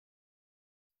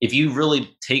if you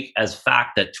really take as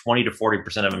fact that 20 to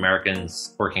 40% of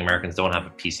working Americans don't have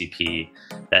a PCP,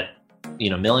 that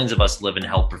millions of us live in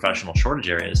health professional shortage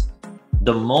areas,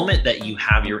 the moment that you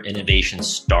have your innovation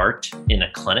start in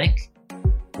a clinic,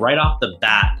 right off the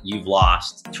bat, you've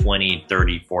lost 20,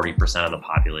 30, 40% of the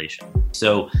population.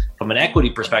 So from an equity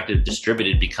perspective,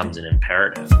 distributed becomes an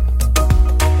imperative.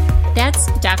 That's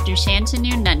Dr.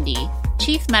 Shantanu Nundy,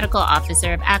 Chief Medical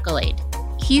Officer of Accolade.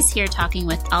 He's here talking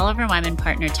with Oliver Wyman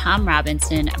partner Tom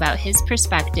Robinson about his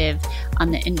perspective on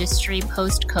the industry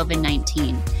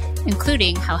post-COVID-19,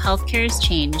 including how healthcare has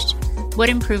changed, what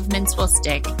improvements will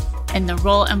stick, and the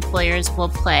role employers will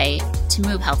play to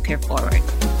move healthcare forward.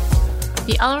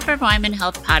 The Oliver Wyman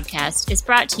Health Podcast is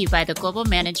brought to you by the global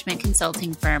management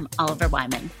consulting firm Oliver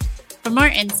Wyman. For more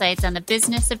insights on the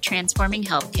business of transforming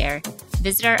healthcare,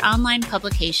 visit our online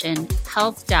publication,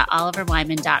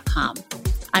 health.oliverwyman.com.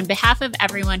 On behalf of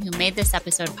everyone who made this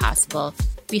episode possible,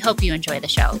 we hope you enjoy the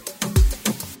show.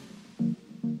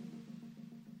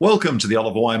 Welcome to the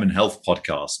Oliver Wyman Health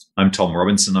Podcast. I'm Tom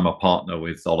Robinson. I'm a partner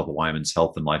with Oliver Wyman's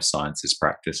Health and Life Sciences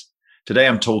practice. Today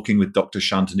I'm talking with Dr.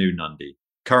 Shantanu Nundy,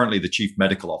 currently the Chief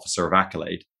Medical Officer of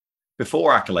Accolade.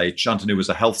 Before Accolade, Shantanu was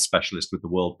a health specialist with the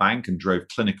World Bank and drove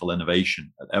clinical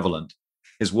innovation at Evolent.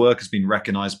 His work has been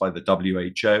recognized by the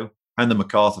WHO and the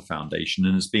MacArthur Foundation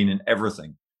and has been in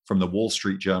everything from the Wall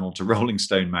Street Journal to Rolling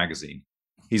Stone magazine.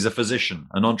 He's a physician,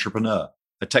 an entrepreneur,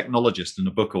 a technologist, and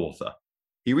a book author.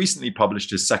 He recently published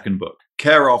his second book,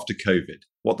 Care After COVID,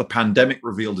 What the Pandemic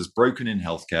Revealed is Broken in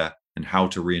Healthcare and How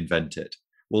to Reinvent It.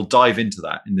 We'll dive into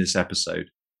that in this episode,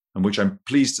 and which I'm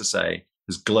pleased to say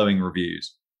has glowing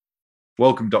reviews.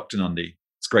 Welcome, Dr. Nundy.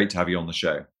 It's great to have you on the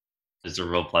show. It's a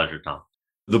real pleasure, Tom.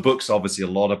 The book's obviously a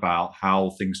lot about how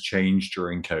things changed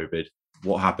during COVID,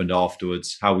 what happened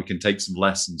afterwards, how we can take some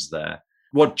lessons there.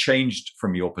 What changed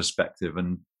from your perspective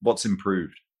and what's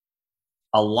improved?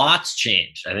 A lot's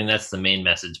changed. I think that's the main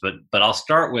message, but I'll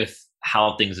start with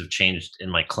how things have changed in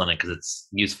my clinic because it's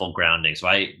useful grounding. So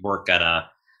I work at a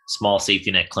small safety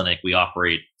net clinic. We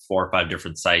operate 4 or 5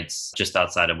 different sites just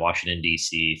outside of Washington,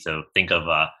 D.C. So think of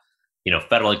a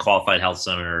federally qualified health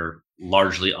center,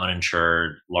 largely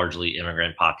uninsured, largely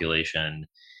immigrant population.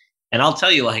 And I'll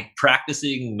tell you,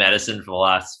 practicing medicine for the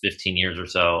last 15 years or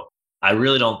so, I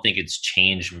really don't think it's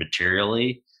changed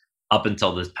materially up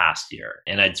until this past year.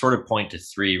 And I'd sort of point to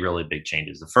 3 really big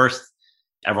changes. The first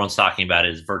everyone's talking about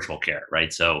is virtual care,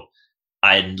 right? So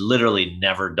I had literally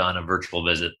never done a virtual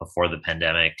visit before the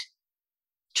pandemic.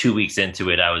 2 weeks into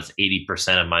it, I was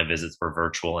 80% of my visits were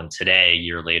virtual. And today, a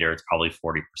year later, it's probably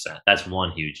 40%. That's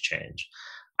one huge change.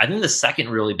 I think the second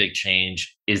really big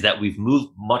change is that we've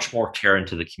moved much more care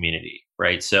into the community,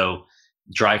 right? So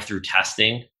drive-through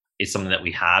testing is something that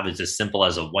we have. It's as simple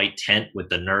as a white tent with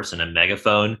the nurse and a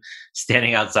megaphone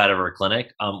standing outside of our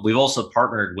clinic. We've also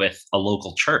partnered with a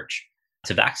local church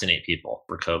to vaccinate people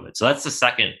for COVID. So that's the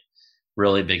second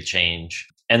really big change.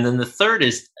 And then the third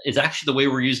is actually the way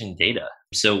we're using data.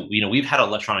 So, we've had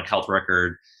electronic health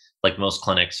record like most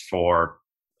clinics for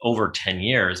over 10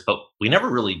 years, but we never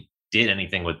really did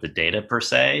anything with the data per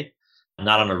se,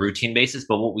 not on a routine basis.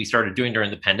 But what we started doing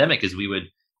during the pandemic is we would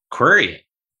query it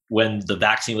when the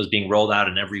vaccine was being rolled out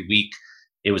and every week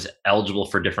it was eligible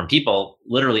for different people.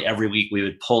 Literally every week we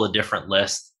would pull a different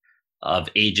list of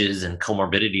ages and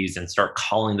comorbidities and start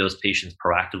calling those patients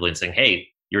proactively and saying, hey,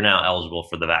 you're now eligible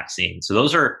for the vaccine. So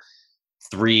those are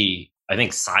 3, I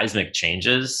think, seismic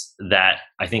changes that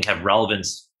I think have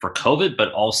relevance for COVID,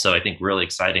 but also I think really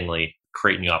excitingly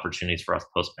create new opportunities for us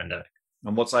post-pandemic.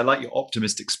 And I like your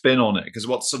optimistic spin on it, because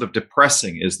what's sort of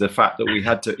depressing is the fact that we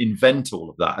had to invent all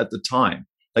of that at the time.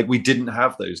 We didn't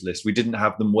have those lists. We didn't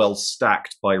have them well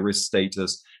stacked by risk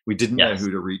status. We didn't know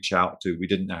who to reach out to. We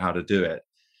didn't know how to do it.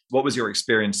 What was your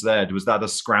experience there? Was that a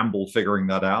scramble figuring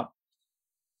that out?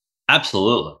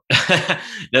 Absolutely.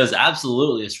 There's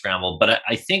absolutely a scramble. But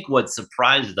I think what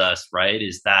surprised us, right,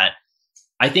 is that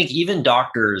I think even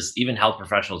doctors, even health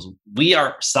professionals, we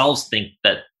ourselves think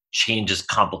that change is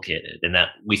complicated and that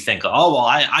we think, oh, well,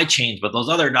 I change, but those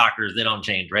other doctors, they don't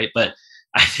change, right? But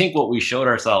I think what we showed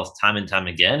ourselves time and time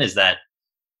again is that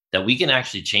we can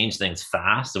actually change things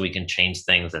fast and we can change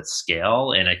things at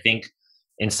scale. And I think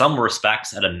in some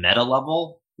respects at a meta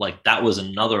level, that was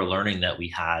another learning that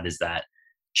we had, is that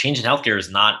change in healthcare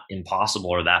is not impossible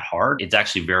or that hard. It's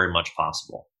actually very much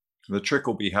possible. The trick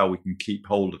will be how we can keep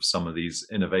hold of some of these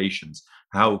innovations,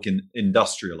 how we can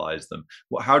industrialize them.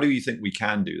 How do you think we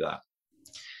can do that?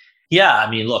 Yeah,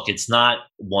 look, it's not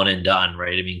one and done,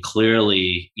 right?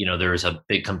 Clearly, there's a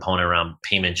big component around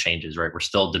payment changes, right? We're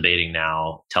still debating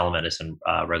now telemedicine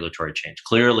regulatory change.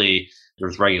 Clearly,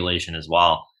 there's regulation as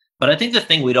well. But I think the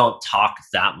thing we don't talk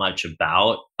that much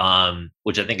about,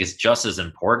 which I think is just as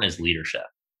important, is leadership,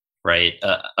 right?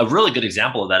 A really good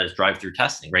example of that is drive-through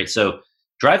testing, right? So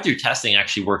drive-through testing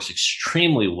actually works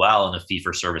extremely well in a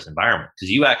fee-for-service environment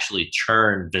because you actually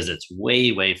churn visits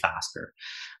way, way faster.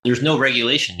 There's no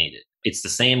regulation needed. It's the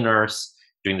same nurse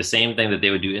doing the same thing that they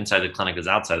would do inside the clinic as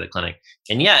outside the clinic.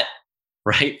 And yet,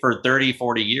 right, for 30,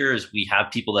 40 years, we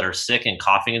have people that are sick and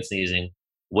coughing and sneezing,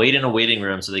 wait in a waiting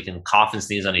room so they can cough and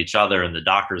sneeze on each other and the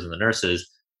doctors and the nurses,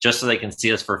 just so they can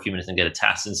see us for a few minutes and get a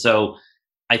test. And so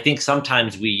I think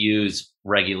sometimes we use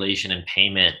regulation and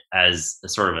payment as a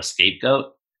sort of a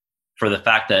scapegoat for the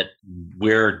fact that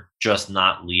we're just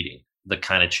not leading the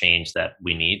kind of change that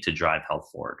we need to drive health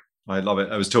forward. I love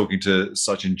it. I was talking to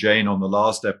Sachin Jain on the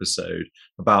last episode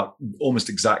about almost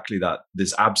exactly that,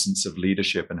 this absence of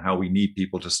leadership and how we need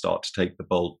people to start to take the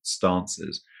bold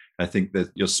stances. I think that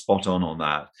you're spot on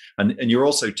that. And you're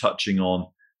also touching on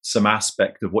some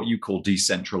aspect of what you call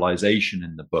decentralization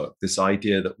in the book, this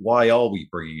idea that why are we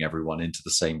bringing everyone into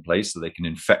the same place so they can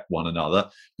infect one another?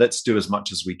 Let's do as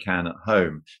much as we can at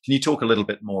home. Can you talk a little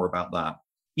bit more about that?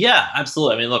 Yeah,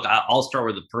 absolutely. I mean, look, I'll start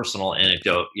with a personal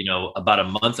anecdote. About a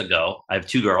month ago, I have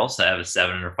two girls. I have a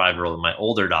 7 and a 5-year-old, and my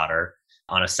older daughter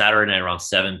on a Saturday night around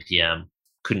 7 p.m.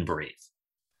 couldn't breathe.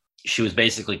 She was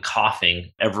basically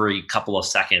coughing every couple of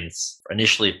seconds,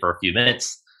 initially for a few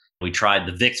minutes. We tried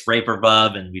the Vicks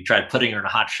VapoRub and we tried putting her in a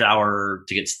hot shower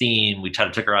to get steam. We tried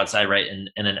to take her outside, right? And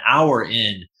an hour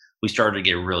in, we started to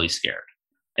get really scared.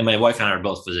 And my wife and I are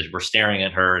both physicians. We're staring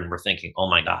at her and we're thinking, oh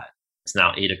my God, it's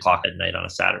now 8:00 at night on a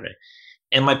Saturday.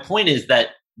 And my point is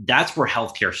that that's where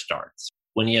healthcare starts.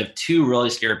 When you have two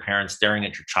really scared parents staring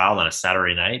at your child on a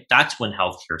Saturday night, that's when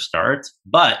healthcare starts.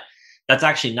 But that's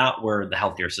actually not where the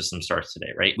healthcare system starts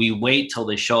today, right? We wait till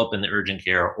they show up in the urgent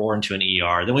care or into an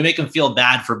ER. Then we make them feel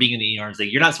bad for being in the ER and say,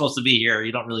 you're not supposed to be here.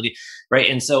 You don't really need, right?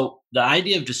 And so the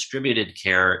idea of distributed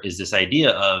care is this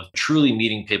idea of truly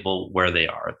meeting people where they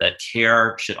are, that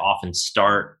care should often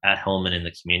start at home and in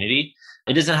the community.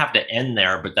 It doesn't have to end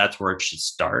there, but that's where it should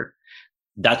start.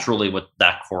 That's really what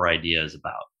that core idea is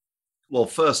about. Well,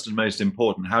 first and most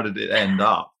important, how did it end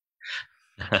up?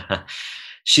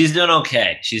 She's doing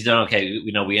okay.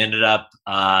 We ended up,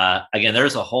 again,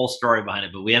 there's a whole story behind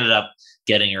it, but we ended up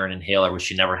getting her an inhaler, which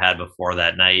she never had before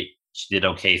that night. She did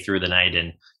okay through the night.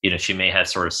 And, she may have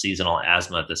sort of seasonal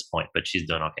asthma at this point, but she's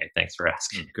doing okay. Thanks for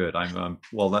asking. Good. I'm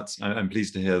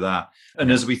pleased to hear that.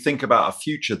 And as we think about a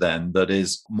future then that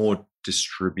is more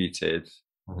distributed,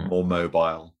 more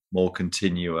mobile, more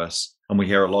continuous, and we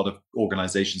hear a lot of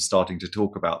organizations starting to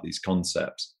talk about these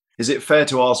concepts. Is it fair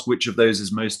to ask which of those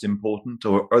is most important,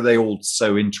 or are they all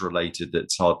so interrelated that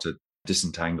it's hard to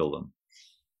disentangle them?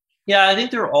 Yeah, I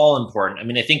think they're all important. I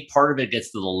mean, I think part of it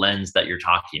gets to the lens that you're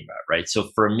talking about, right? So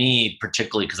for me,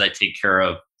 particularly because I take care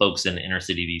of folks in inner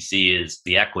city DC, is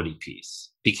the equity piece.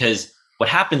 Because what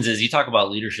happens is you talk about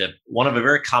leadership. One of the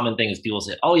very common things people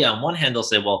say, oh yeah, on one hand, they'll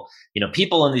say, well,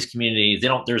 people in these communities,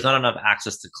 there's not enough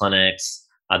access to clinics.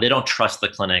 They don't trust the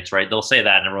clinics, right? They'll say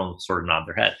that and everyone will sort of nod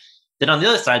their head. Then on the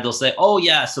other side, they'll say, oh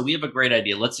yeah, so we have a great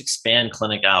idea. Let's expand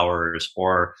clinic hours,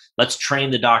 or let's train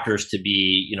the doctors to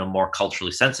be, more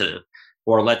culturally sensitive,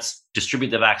 or let's distribute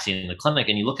the vaccine in the clinic.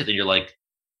 And you look at it, you're like,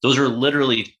 those are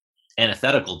literally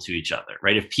antithetical to each other,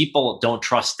 right? If people don't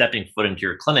trust stepping foot into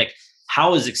your clinic,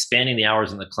 how is expanding the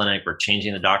hours in the clinic or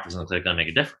changing the doctors in the clinic going to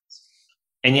make a difference?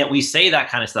 And yet we say that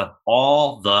kind of stuff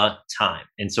all the time.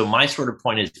 And so my sort of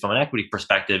point is, from an equity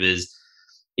perspective, is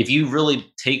if you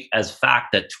really take as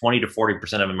fact that 20 to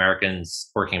 40% of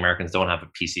working Americans don't have a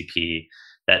PCP,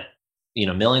 that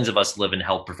millions of us live in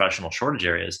health professional shortage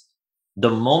areas, the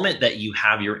moment that you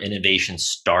have your innovation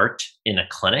start in a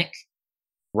clinic,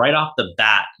 right off the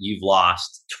bat, you've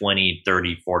lost 20,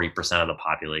 30, 40% of the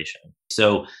population.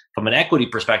 So from an equity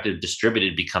perspective,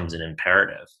 distributed becomes an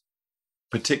imperative.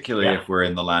 Particularly if we're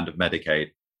in the land of Medicaid.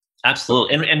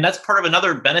 Absolutely. And that's part of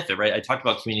another benefit, right? I talked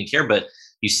about community care, but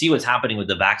you see what's happening with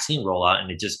the vaccine rollout,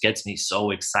 and it just gets me so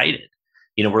excited.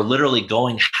 We're literally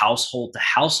going household to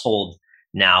household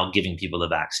now, giving people the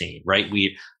vaccine, right?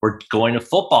 We're going to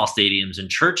football stadiums and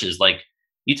churches. Like,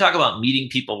 you talk about meeting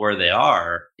people where they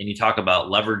are, and you talk about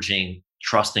leveraging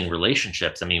trusting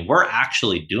relationships. I mean, we're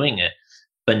actually doing it.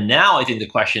 But now I think the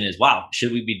question is, wow,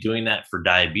 should we be doing that for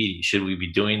diabetes? Should we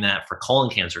be doing that for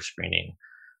colon cancer screening?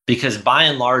 Because by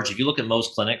and large, if you look at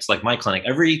most clinics, like my clinic,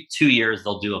 every 2 years,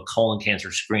 they'll do a colon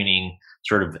cancer screening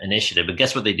sort of initiative. But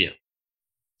guess what they do?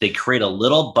 They create a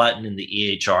little button in the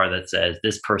EHR that says,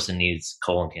 this person needs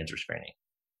colon cancer screening.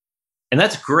 And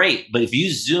that's great. But if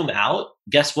you zoom out,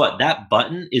 guess what? That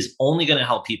button is only going to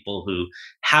help people who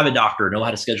have a doctor, know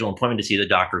how to schedule an appointment to see the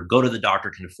doctor, go to the doctor,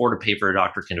 can afford to pay for a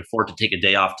doctor, can afford to take a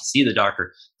day off to see the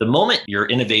doctor. The moment your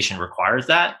innovation requires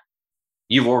that,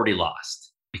 you've already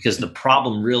lost, because the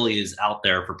problem really is out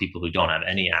there for people who don't have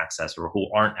any access or who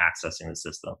aren't accessing the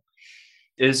system.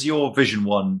 Is your vision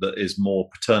one that is more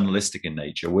paternalistic in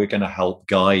nature? We're going to help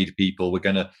guide people. We're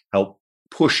going to help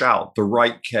push out the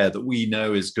right care that we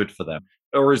know is good for them?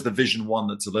 Or is the vision one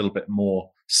that's a little bit more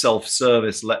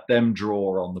self-service? Let them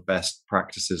draw on the best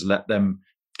practices. Let them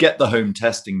get the home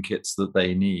testing kits that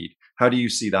they need. How do you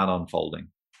see that unfolding?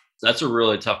 That's a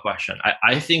really tough question.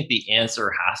 I think the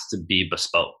answer has to be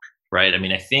bespoke, right? I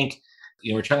mean, I think,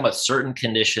 we're talking about certain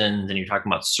conditions and you're talking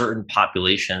about certain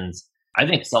populations. I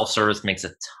think self-service makes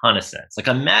a ton of sense. Like,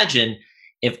 imagine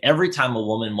if every time a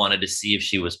woman wanted to see if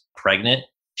she was pregnant,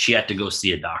 she had to go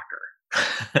see a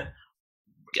doctor.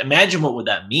 Imagine what would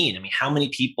that mean? I mean, how many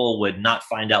people would not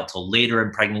find out till later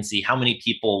in pregnancy? How many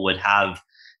people would have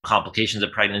complications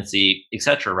of pregnancy, et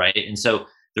cetera, right? And so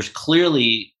there's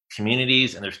clearly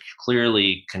communities and there's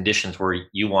clearly conditions where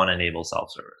you want to enable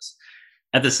self-service.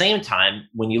 At the same time,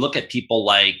 when you look at people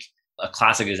like a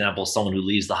classic example, someone who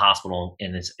leaves the hospital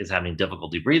and is having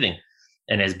difficulty breathing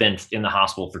and has been in the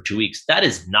hospital for 2 weeks, that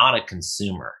is not a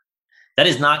consumer. That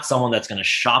is not someone that's going to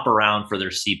shop around for their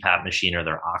CPAP machine or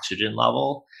their oxygen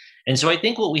level. And so I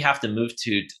think what we have to move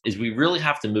to is we really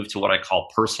have to move to what I call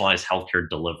personalized healthcare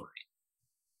delivery.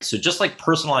 So just like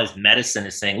personalized medicine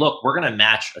is saying, look, we're going to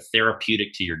match a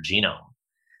therapeutic to your genome.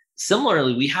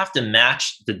 Similarly, we have to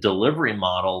match the delivery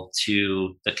model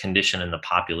to the condition and the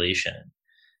population.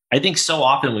 I think so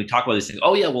often we talk about these things,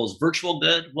 oh yeah, well, is virtual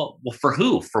good? Well, for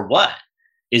who? For what?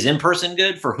 Is in-person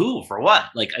good? For who? For what?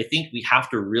 Like, I think we have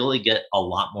to really get a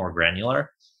lot more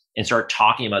granular and start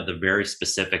talking about the very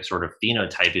specific sort of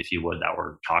phenotype, if you would, that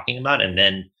we're talking about. And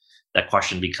then that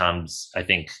question becomes, I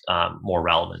think, more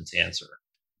relevant to answer.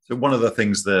 So one of the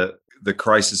things that the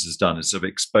crisis has done is sort of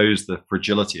expose the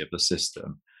fragility of the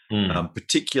system,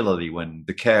 particularly when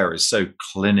the care is so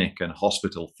clinic and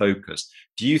hospital focused.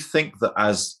 Do you think that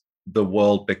as the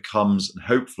world becomes, and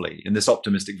hopefully in this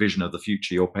optimistic vision of the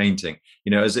future you're painting,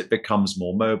 as it becomes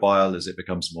more mobile, as it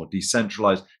becomes more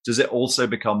decentralized, does it also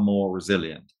become more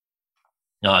resilient?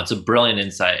 No, it's a brilliant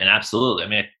insight. And absolutely. I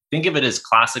mean, I think of it as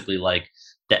classically like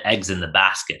the eggs in the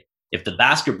basket. If the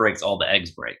basket breaks, all the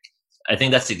eggs break. I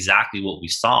think that's exactly what we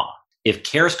saw. If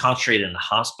care is concentrated in the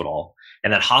hospital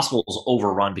and that hospital is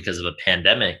overrun because of a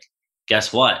pandemic,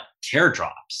 guess what? Care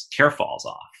drops, care falls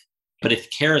off. But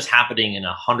if care is happening in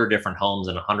 100 different homes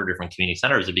and 100 different community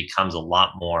centers, it becomes a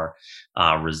lot more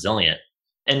resilient.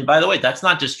 And by the way, that's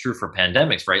not just true for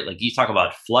pandemics, right? Like, you talk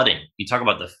about flooding, you talk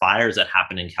about the fires that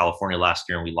happened in California last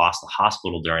year, and we lost the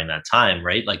hospital during that time,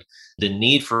 right? Like, the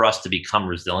need for us to become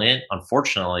resilient,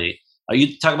 unfortunately,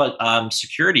 you talk about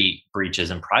security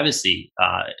breaches and privacy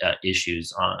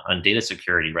issues on data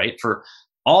security, right? For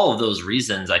all of those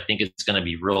reasons, I think it's going to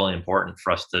be really important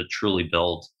for us to truly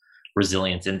build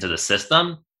resilience into the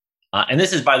system. And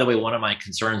this is, by the way, one of my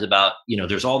concerns about,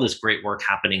 there's all this great work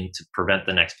happening to prevent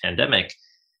the next pandemic.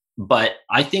 But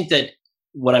I think that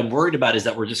what I'm worried about is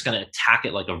that we're just going to attack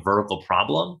it like a vertical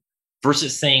problem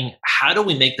versus saying, how do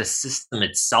we make the system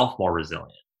itself more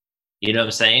resilient? You know what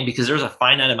I'm saying? Because there's a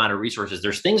finite amount of resources.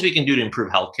 There's things we can do to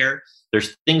improve healthcare.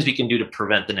 There's things we can do to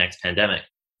prevent the next pandemic.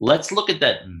 Let's look at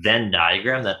that Venn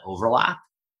diagram, that overlap.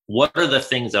 What are the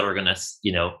things that are going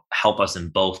to, help us in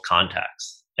both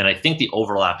contexts? And I think the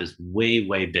overlap is way,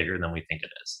 way bigger than we think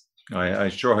it is. I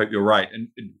sure hope you're right. And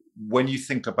when you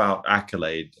think about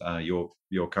Accolade,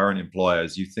 your current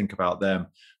employers, you think about them,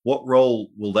 what role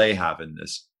will they have in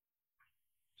this?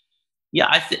 Yeah,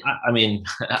 I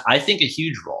think a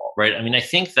huge role, right? I mean, I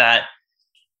think that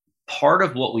part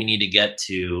of what we need to get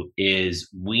to is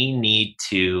we need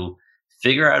to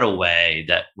figure out a way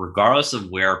that regardless of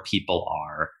where people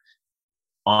are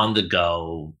on the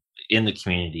go, in the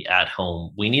community, at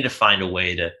home, we need to find a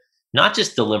way to not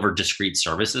just deliver discrete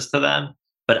services to them,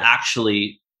 but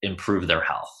actually improve their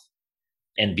health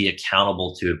and be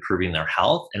accountable to improving their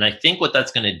health. And I think what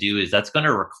that's going to do is that's going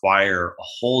to require a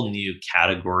whole new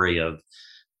category of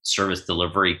service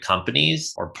delivery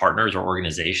companies or partners or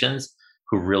organizations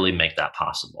who really make that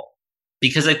possible.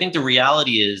 Because I think the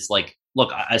reality is, like,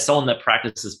 look, as someone that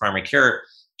practices primary care,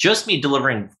 just me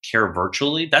delivering care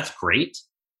virtually, that's great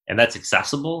and that's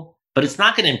accessible, but it's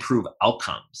not going to improve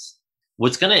outcomes.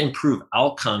 What's going to improve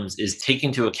outcomes is taking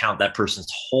into account that person's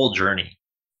whole journey,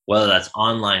 whether that's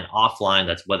online, offline,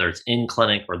 that's whether it's in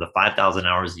clinic or the 5,000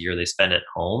 hours a year they spend at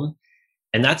home.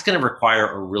 And that's going to require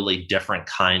a really different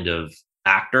kind of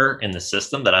actor in the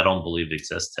system that I don't believe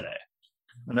exists today.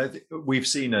 And we've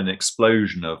seen an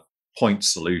explosion of point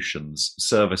solutions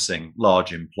servicing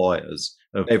large employers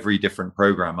of every different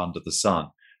program under the sun,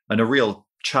 and a real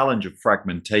challenge of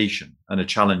fragmentation and a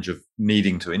challenge of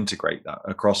needing to integrate that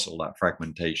across all that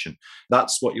fragmentation.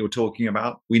 That's what you're talking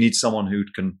about. We need someone who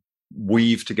can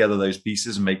weave together those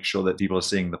pieces and make sure that people are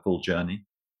seeing the full journey.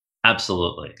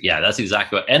 Absolutely. Yeah, that's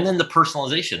exactly what. And then the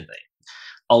personalization thing.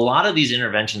 A lot of these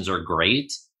interventions are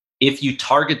great if you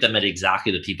target them at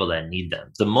exactly the people that need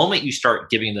them. The moment you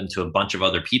start giving them to a bunch of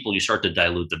other people, you start to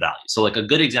dilute the value. So like a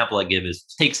good example I give is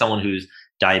take someone whose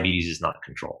diabetes is not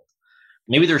controlled.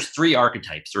 Maybe there's 3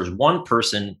 archetypes. There's one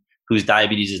person whose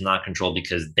diabetes is not controlled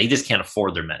because they just can't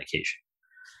afford their medication.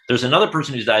 There's another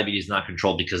person whose diabetes is not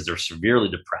controlled because they're severely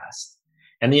depressed.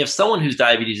 And they have someone whose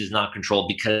diabetes is not controlled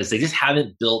because they just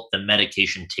haven't built the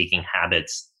medication taking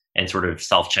habits and sort of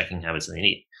self-checking habits that they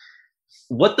need.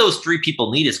 What those 3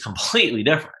 people need is completely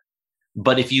different.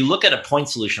 But if you look at a point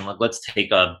solution, like let's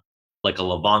take a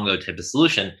Livongo type of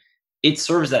solution, it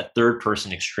serves that third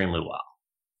person extremely well.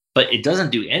 But it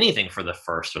doesn't do anything for the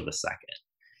first or the second.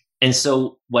 And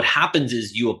so what happens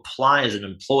is you apply as an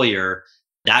employer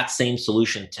that same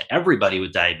solution to everybody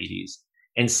with diabetes.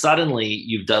 And suddenly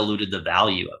you've diluted the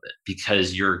value of it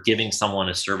because you're giving someone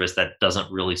a service that doesn't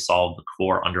really solve the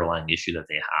core underlying issue that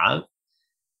they have.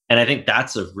 And I think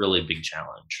that's a really big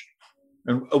challenge.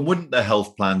 And wouldn't the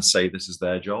health plans say this is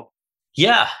their job?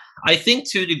 Yeah, I think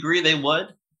to a degree they would.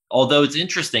 Although it's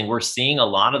interesting, we're seeing a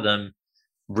lot of them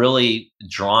really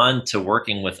drawn to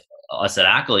working with us at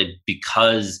Accolade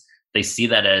because they see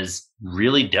that as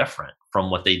really different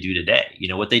from what they do today. You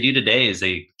know, what they do today is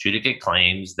they adjudicate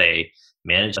claims, they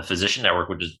manage a physician network,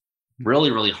 which is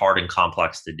really, really hard and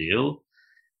complex to do.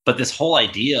 But this whole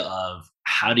idea of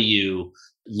how do you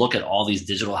look at all these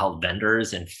digital health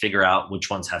vendors and figure out which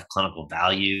ones have clinical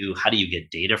value, how do you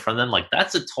get data from them? Like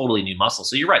that's a totally new muscle.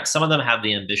 So you're right. Some of them have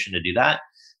the ambition to do that.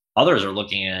 Others are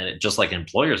looking at it just like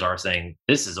employers are saying,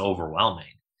 this is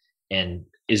overwhelming. And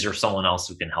is there someone else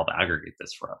who can help aggregate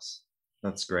this for us?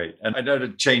 That's great. And I know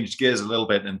to change gears a little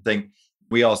bit and think,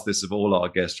 we ask this of all our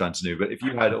guests, Shantanu, but if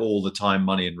you had all the time,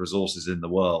 money, and resources in the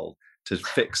world to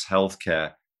fix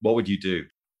healthcare, what would you do?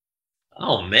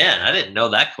 Oh, man, I didn't know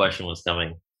that question was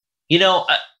coming. You know,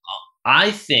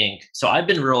 I think, so I've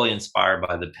been really inspired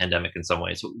by the pandemic in some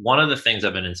ways. One of the things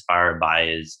I've been inspired by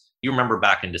is, you remember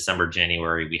back in December,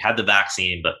 January, we had the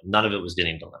vaccine, but none of it was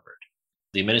getting delivered.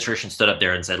 The administration stood up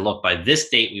there and said, look, by this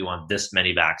date, we want this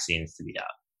many vaccines to be out.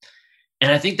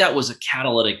 And I think that was a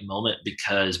catalytic moment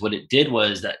because what it did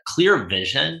was that clear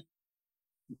vision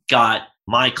got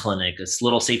my clinic, this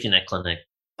little safety net clinic,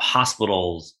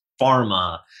 hospitals,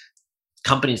 pharma,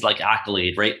 companies like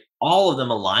Accolade, right? All of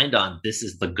them aligned on this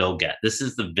is the go-get. This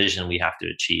is the vision we have to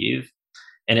achieve.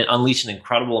 And it unleashed an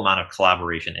incredible amount of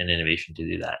collaboration and innovation to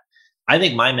do that. I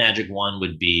think my magic one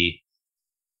would be,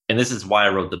 and this is why I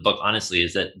wrote the book, honestly,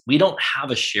 is that we don't have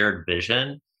a shared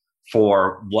vision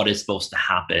for what is supposed to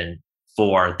happen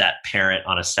for that parent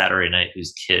on a Saturday night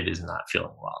whose kid is not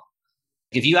feeling well.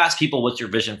 If you ask people what's your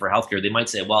vision for healthcare, they might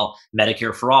say, well,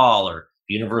 Medicare for all, or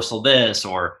universal this,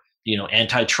 or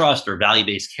antitrust or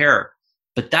value-based care.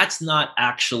 But that's not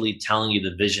actually telling you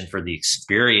the vision for the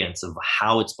experience of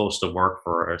how it's supposed to work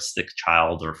for a sick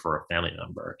child or for a family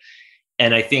member.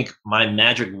 And I think my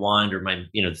magic wand or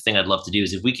the thing I'd love to do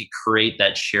is if we could create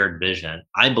that shared vision,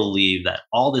 I believe that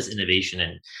all this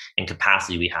innovation and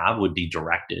capacity we have would be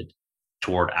directed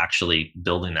toward actually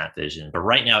building that vision. But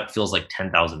right now it feels like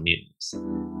 10,000 mutants,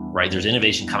 right? There's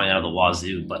innovation coming out of the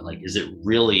wazoo, but is it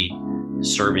really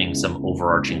serving some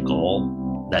overarching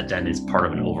goal that then is part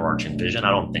of an overarching vision? I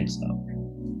don't think so.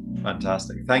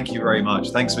 Fantastic. Thank you very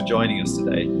much. Thanks for joining us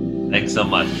today. Thanks so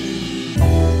much.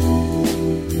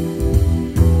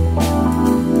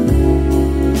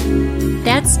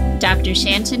 That's Dr.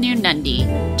 Shantanu Nundy,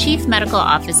 Chief Medical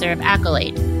Officer of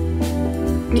Accolade.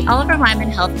 The Oliver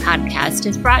Wyman Health Podcast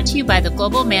is brought to you by the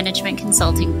global management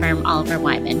consulting firm Oliver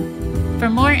Wyman. For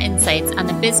more insights on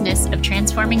the business of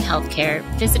transforming healthcare,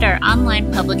 visit our online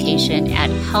publication at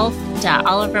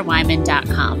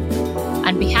health.oliverwyman.com.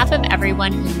 On behalf of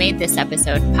everyone who made this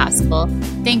episode possible,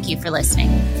 thank you for listening.